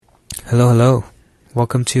Hello.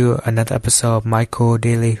 Welcome to another episode of Michael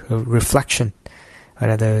Daily Reflection,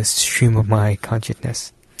 another stream of my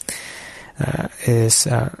consciousness. It's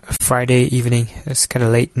Friday evening. It's kind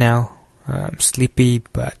of late now. I'm sleepy,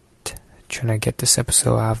 but trying to get this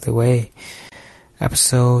episode out of the way.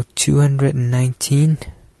 Episode 219,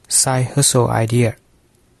 Side Hustle Idea.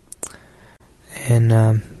 And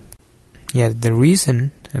the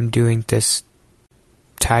reason I'm doing this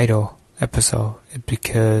title episode is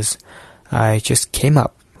because I just came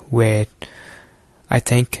up with, I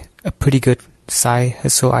think, a pretty good side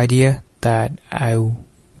hustle idea that I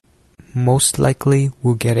most likely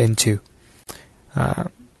will get into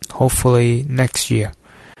hopefully next year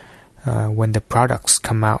when the products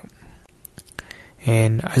come out.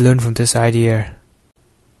 And I learned from this idea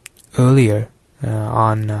earlier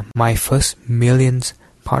on my first Millions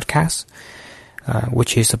podcast,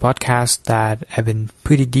 which is a podcast that I've been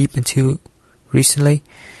pretty deep into recently,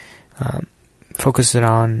 focusing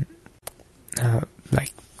on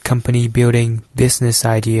like company building, business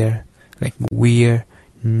idea, like weird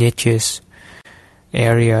niches,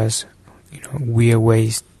 areas, weird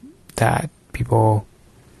ways that people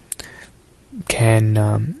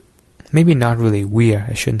can, maybe not really weird,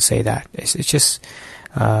 I shouldn't say that. It's just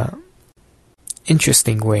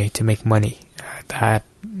interesting way to make money that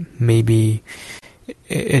maybe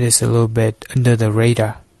it is a little bit under the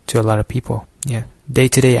radar to a lot of people.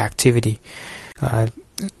 Day-to-day activity. I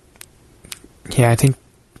think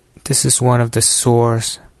this is one of the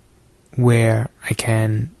source where I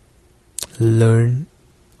can learn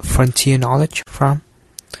frontier knowledge from.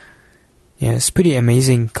 It's pretty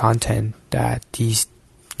amazing content that these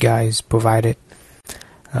guys provided.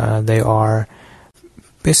 They are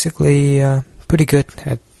basically pretty good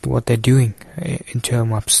at what they're doing in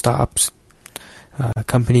terms of startups,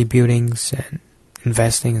 company buildings, and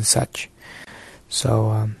investing and such.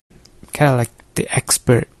 So kind of like the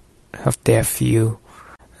expert of their field,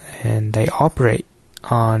 and they operate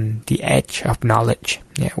on the edge of knowledge,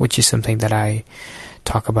 which is something that I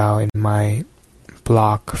talk about in my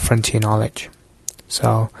blog, Frontier Knowledge.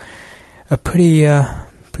 So a pretty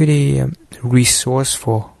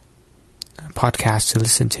resourceful podcast to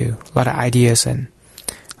listen to. A lot of ideas, and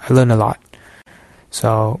I learn a lot.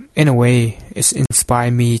 So in a way, it's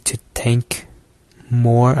inspired me to think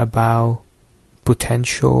more about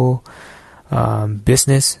potential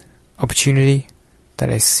business opportunity that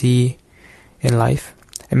I see in life.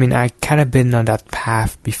 I mean, I kind of been on that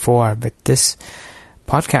path before, but this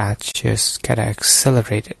podcast just kind of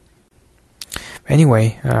accelerated.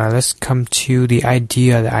 Anyway, let's come to the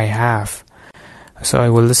idea that I have. So I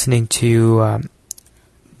was listening to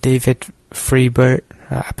David Freebird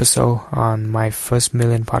episode on my first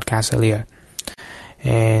Million podcast earlier,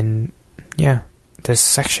 and there's a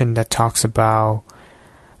section that talks about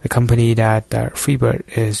the company that Freebird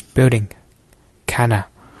is building, Cana,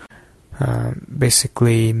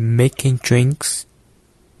 basically making drinks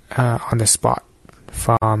on the spot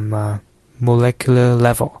from molecular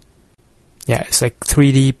level. It's like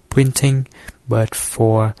 3D printing, but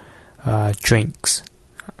for drinks,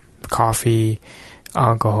 coffee,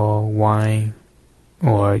 alcohol, wine,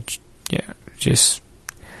 or just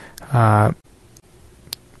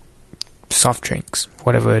soft drinks,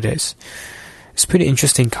 whatever it is. It's a pretty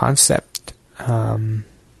interesting concept, and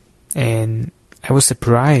I was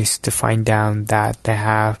surprised to find out that they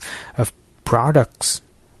have products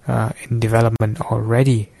in development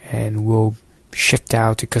already and will shipped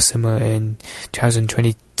out to customer in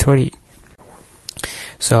 2023.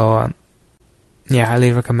 So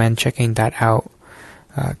highly recommend checking that out.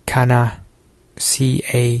 Cana,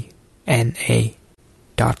 CANA.com.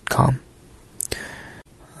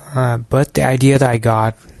 But the idea that I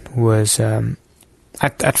got was,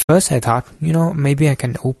 at first I thought, maybe I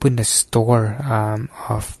can open a store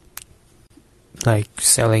of like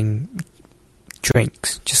selling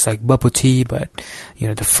drinks, just like bubble tea, but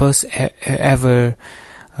the first ever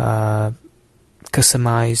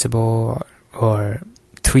customizable or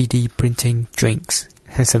 3D printing drinks,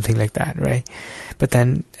 something like that, right? But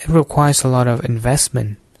then it requires a lot of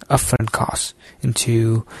investment, upfront costs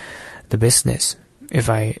into the business if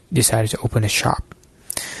I decided to open a shop.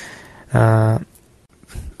 But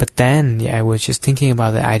then I was just thinking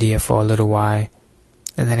about the idea for a little while,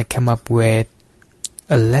 and then I came up with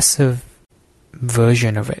a lesser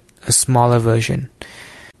version of it, a smaller version,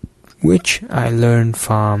 which I learned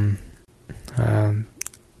from a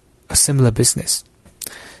similar business.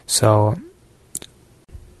 So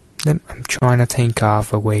I'm trying to think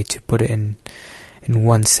of a way to put it in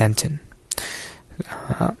one sentence.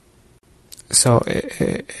 So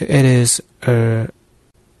it is a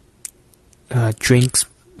drinks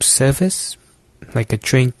service, like a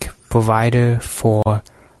drink provider for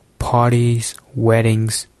parties,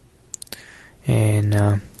 weddings,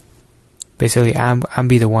 and basically I'm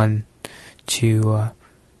be the one to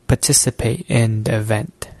participate in the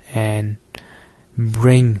event and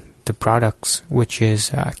bring the products, which is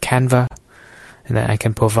Canva, and then I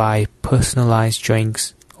can provide personalized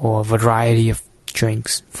drinks or a variety of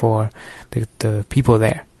drinks for the people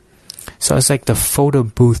there. So it's like the photo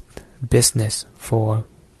booth business for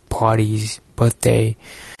parties, birthday,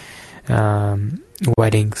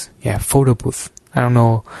 weddings. Yeah, photo booth. I don't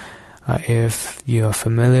know if you're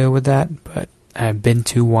familiar with that, but I've been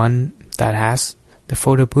to one that has the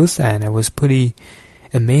photo booth, and I was pretty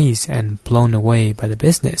amazed and blown away by the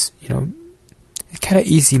business. It's kind of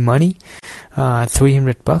easy money,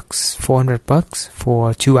 $300, $400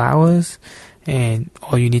 for 2 hours, and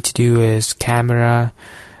all you need to do is camera,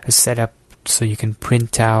 a setup so you can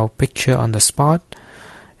print out picture on the spot,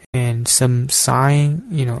 and some sign,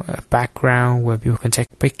 a background where people can take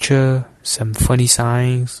picture, some funny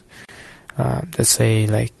signs, let's say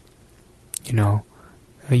like,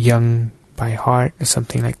 a young by heart or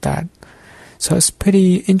something like that. So it's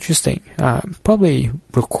pretty interesting. Probably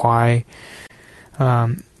require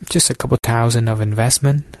just a couple thousand of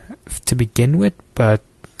investment to begin with, but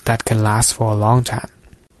that can last for a long time.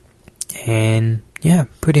 And yeah,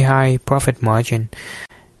 pretty high profit margin.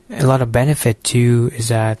 A lot of benefit too is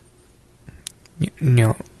that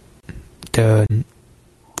the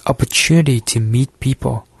opportunity to meet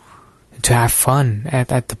people, to have fun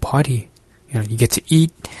at the party. You get to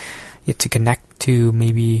eat, you get to connect to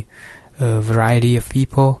maybe a variety of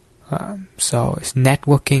people. So it's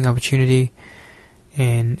networking opportunity,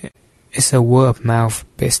 and it's a word of mouth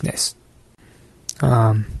business.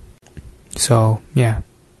 So yeah,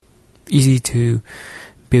 easy to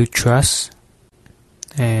build trust,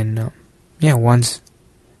 and once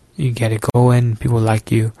you get it going, people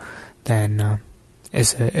like you, then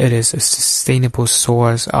it is a sustainable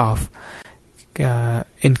source of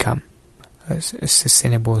income, a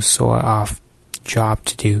sustainable source of job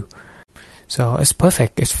to do. So it's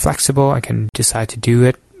perfect. It's flexible. I can decide to do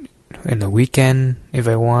it in the weekend if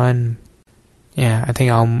I want. Yeah, I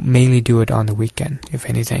think I'll mainly do it on the weekend, if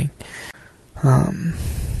anything.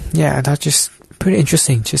 Yeah, that's just pretty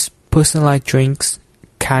interesting. Just personalized drinks,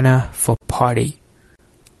 Cana for party.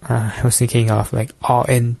 I was thinking of like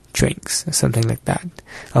all-in drinks, something like that,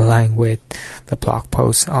 aligned with the blog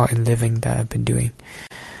post all-in living that I've been doing.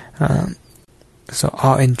 So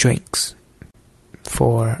all-in drinks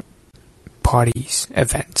for parties,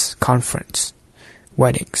 events, conference,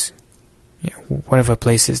 weddings, whatever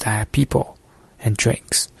places that have people and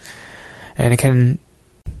drinks. And I can,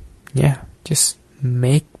 just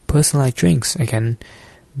make personalized drinks. I can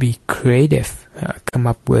be creative, come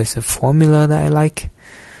up with a formula that I like.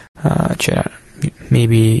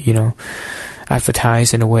 Maybe,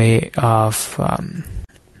 advertise in a way of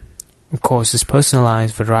course, it's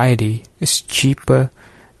personalized variety. It's cheaper,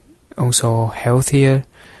 also healthier,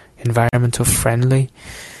 environmental friendly.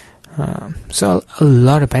 So a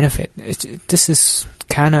lot of benefit.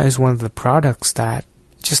 Cana is one of the products that,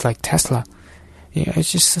 just like Tesla,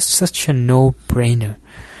 it's just such a no-brainer,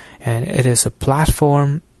 and it is a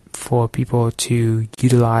platform for people to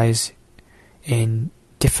utilize in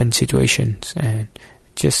different situations, and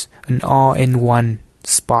just an all-in-one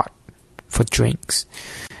spot for drinks.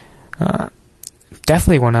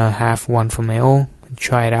 Definitely want to have one for my own,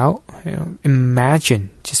 try it out. Imagine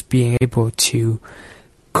just being able to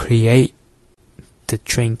create the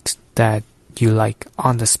drinks that you like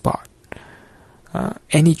on the spot.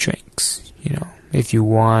 Any drinks, if you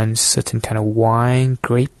want certain kind of wine,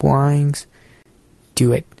 grape wines,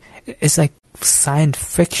 do it. It's like science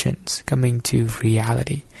fiction's coming to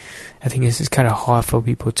reality. I think this is kind of hard for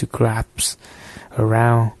people to grasp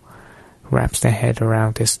their head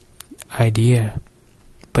around this idea.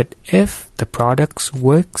 But if the products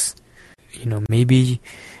works, maybe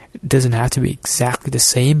it doesn't have to be exactly the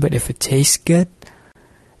same, but if it tastes good,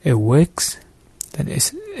 it works, then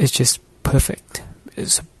it's just perfect.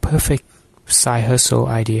 It's a perfect side hustle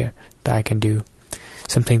idea that I can do.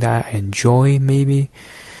 Something that I enjoy, maybe.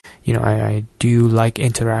 I do like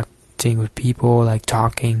interacting with people, like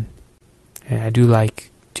talking, and I do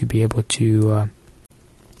like to be able to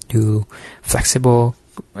do flexible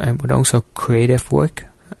but also creative work.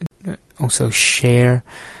 Also share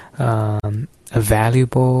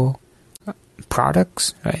valuable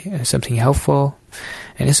products, right? Something helpful,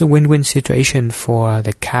 and it's a win-win situation for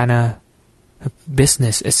the Cana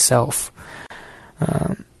business itself.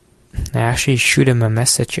 I actually shoot him a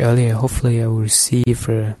message earlier. Hopefully I will receive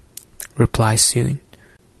a reply soon.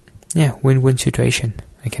 Yeah, win-win situation.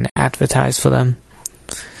 I can advertise for them.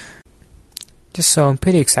 Just so I'm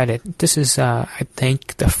pretty excited. This is, I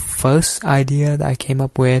think, the first idea that I came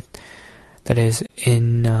up with that is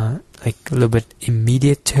in like a little bit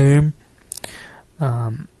immediate term.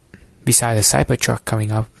 Besides the Cybertruck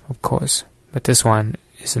coming up, of course, but this one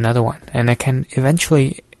is another one, and I can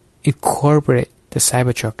eventually incorporate the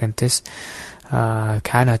Cybertruck and this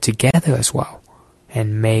Cana together as well,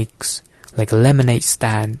 and makes like lemonade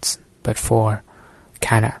stands, but for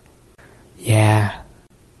Cana. Yeah,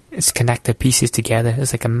 it's connected pieces together.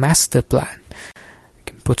 It's like a master plan. You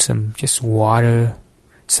can put some just water.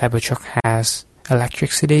 Cybertruck has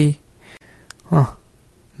electricity. Oh,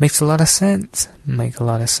 makes a lot of sense.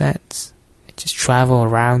 Just travel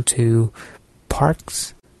around to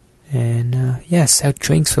parks and sell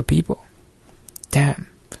drinks for people. Damn,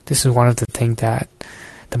 this is one of the things that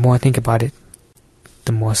the more I think about it,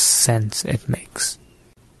 the more sense it makes.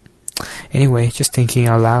 Anyway, just thinking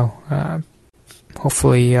out loud.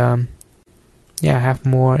 Hopefully, I have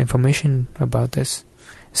more information about this.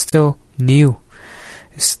 It's still new.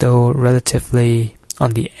 It's still relatively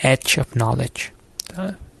on the edge of knowledge.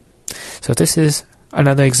 So this is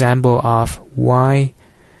another example of why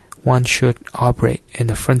one should operate in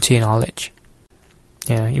the frontier knowledge.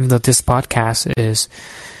 Yeah, even though this podcast is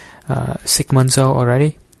 6 months old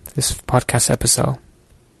already, this podcast episode,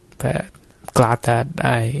 but glad that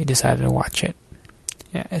I decided to watch it.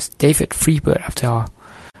 Yeah, it's David Freebird after all.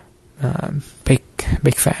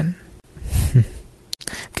 Big fan.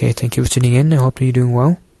 Okay, thank you for tuning in. I hope you're doing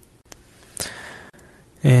well.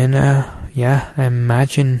 And I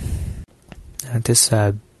imagine this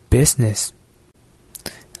business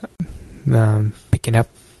picking up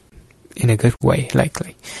in a good way, like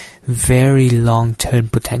very long-term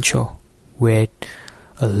potential with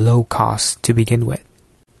a low cost to begin with.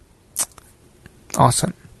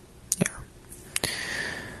 Awesome. Yeah.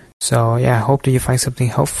 So I hope that you find something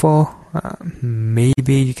helpful.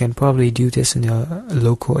 Maybe you can probably do this in your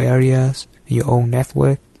local areas, your own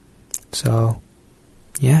network. So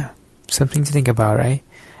something to think about, right?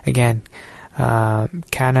 Again,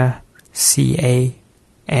 Cana, CANA.com.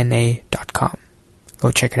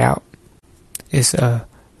 Go check it out. It's a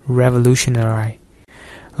revolutionary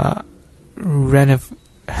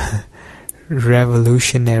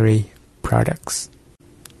products.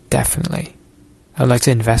 Definitely. I'd like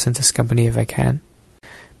to invest in this company if I can.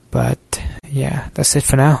 But that's it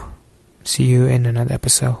for now. See you in another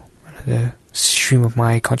episode, another stream of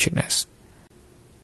my consciousness.